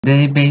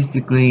Today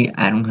basically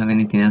I don't have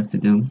anything else to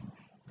do,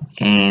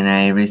 and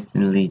I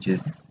recently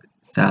just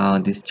saw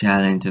this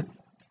challenge of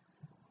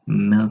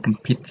milk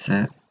and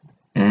pizza,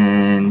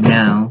 and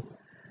now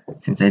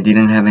since I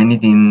didn't have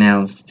anything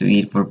else to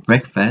eat for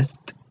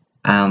breakfast,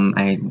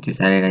 I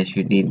decided I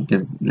should eat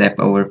the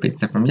leftover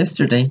pizza from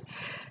yesterday,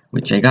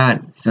 which I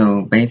got.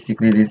 So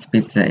basically this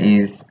pizza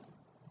is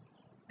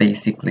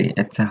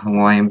it's a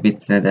Hawaiian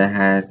pizza that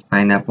has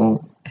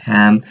pineapple,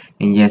 ham,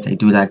 and yes, I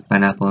do like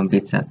pineapple on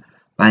pizza.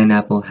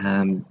 Pineapple,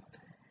 ham,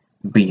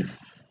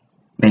 beef,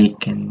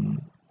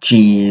 bacon,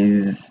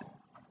 cheese,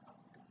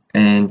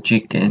 and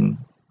chicken,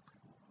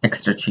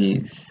 extra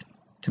cheese,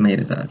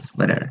 tomato sauce,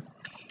 whatever.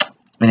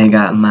 And I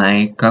got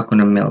my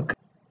coconut milk.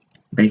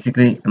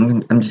 Basically,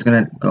 I'm just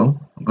gonna go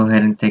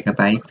ahead and take a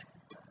bite.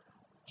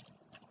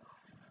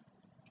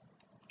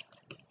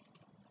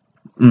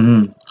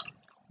 Mm-hmm.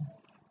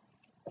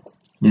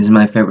 This is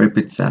my favorite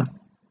pizza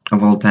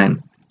of all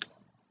time.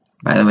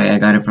 By the way, I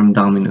got it from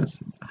Domino's.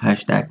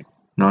 Hashtag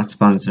not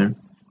sponsor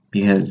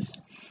because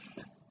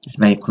it's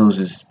my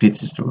closest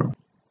pizza store.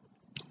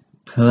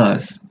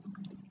 Plus,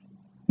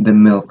 the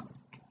milk.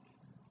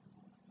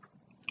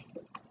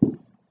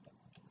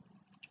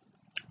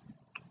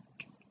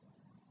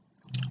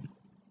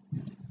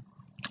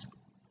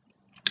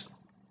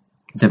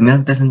 The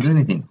milk doesn't do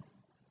anything.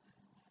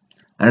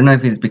 I don't know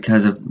if it's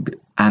because of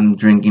I'm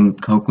drinking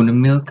coconut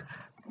milk,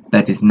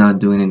 but it's not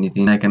doing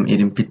anything. Like I'm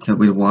eating pizza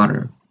with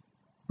water,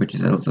 which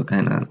is also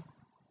kind of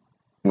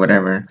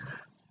whatever.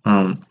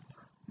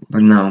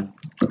 But no,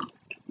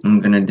 I'm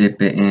gonna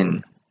dip it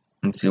in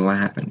and see what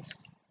happens.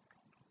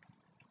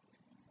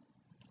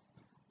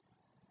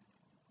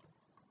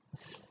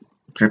 It's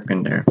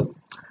dripping there.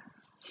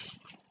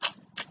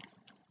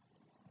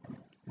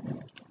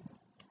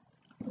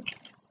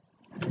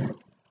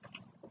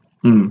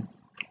 Hmm.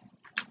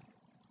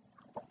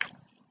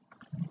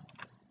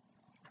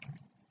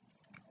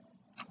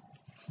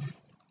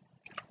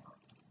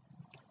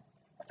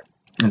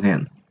 Okay.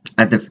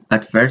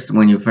 At first,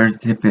 when you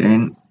first dip it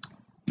in,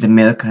 the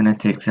milk kind of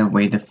takes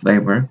away the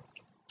flavor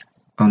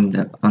on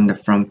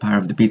the front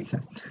part of the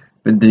pizza.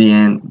 But at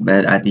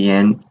the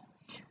end,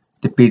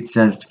 the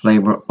pizza's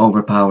flavor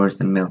overpowers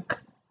the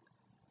milk,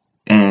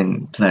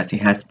 and plus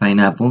it has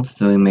pineapple,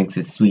 so it makes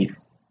it sweet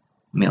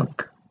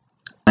milk.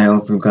 I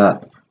also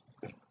got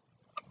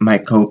my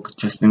Coke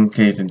just in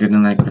case I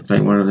didn't like the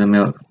flavor of the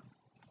milk,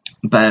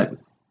 but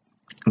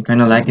I'm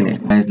kind of liking it.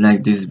 If you guys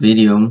like this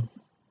video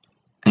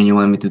and you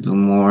want me to do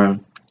more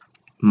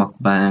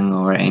mukbang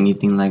or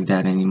anything like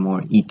that, any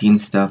more eating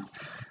stuff,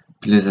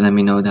 please let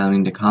me know down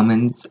in the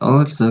comments.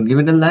 Also give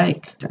it a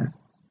like.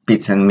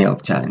 Pizza and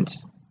milk challenge.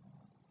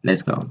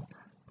 Let's go.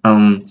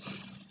 Um,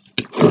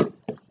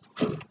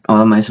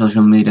 all of my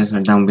social medias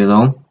are down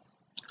below.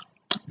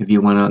 If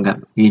you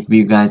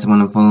guys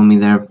wanna follow me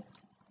there,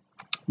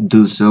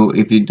 do so.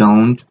 If you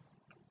don't,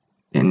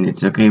 then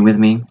it's okay with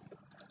me.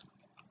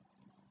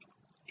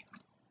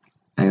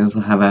 I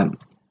also have a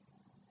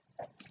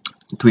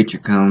Twitch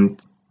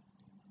account.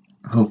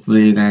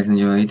 Hopefully you guys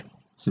enjoyed.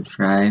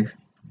 Subscribe,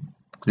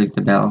 click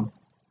the bell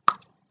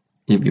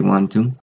if you want to.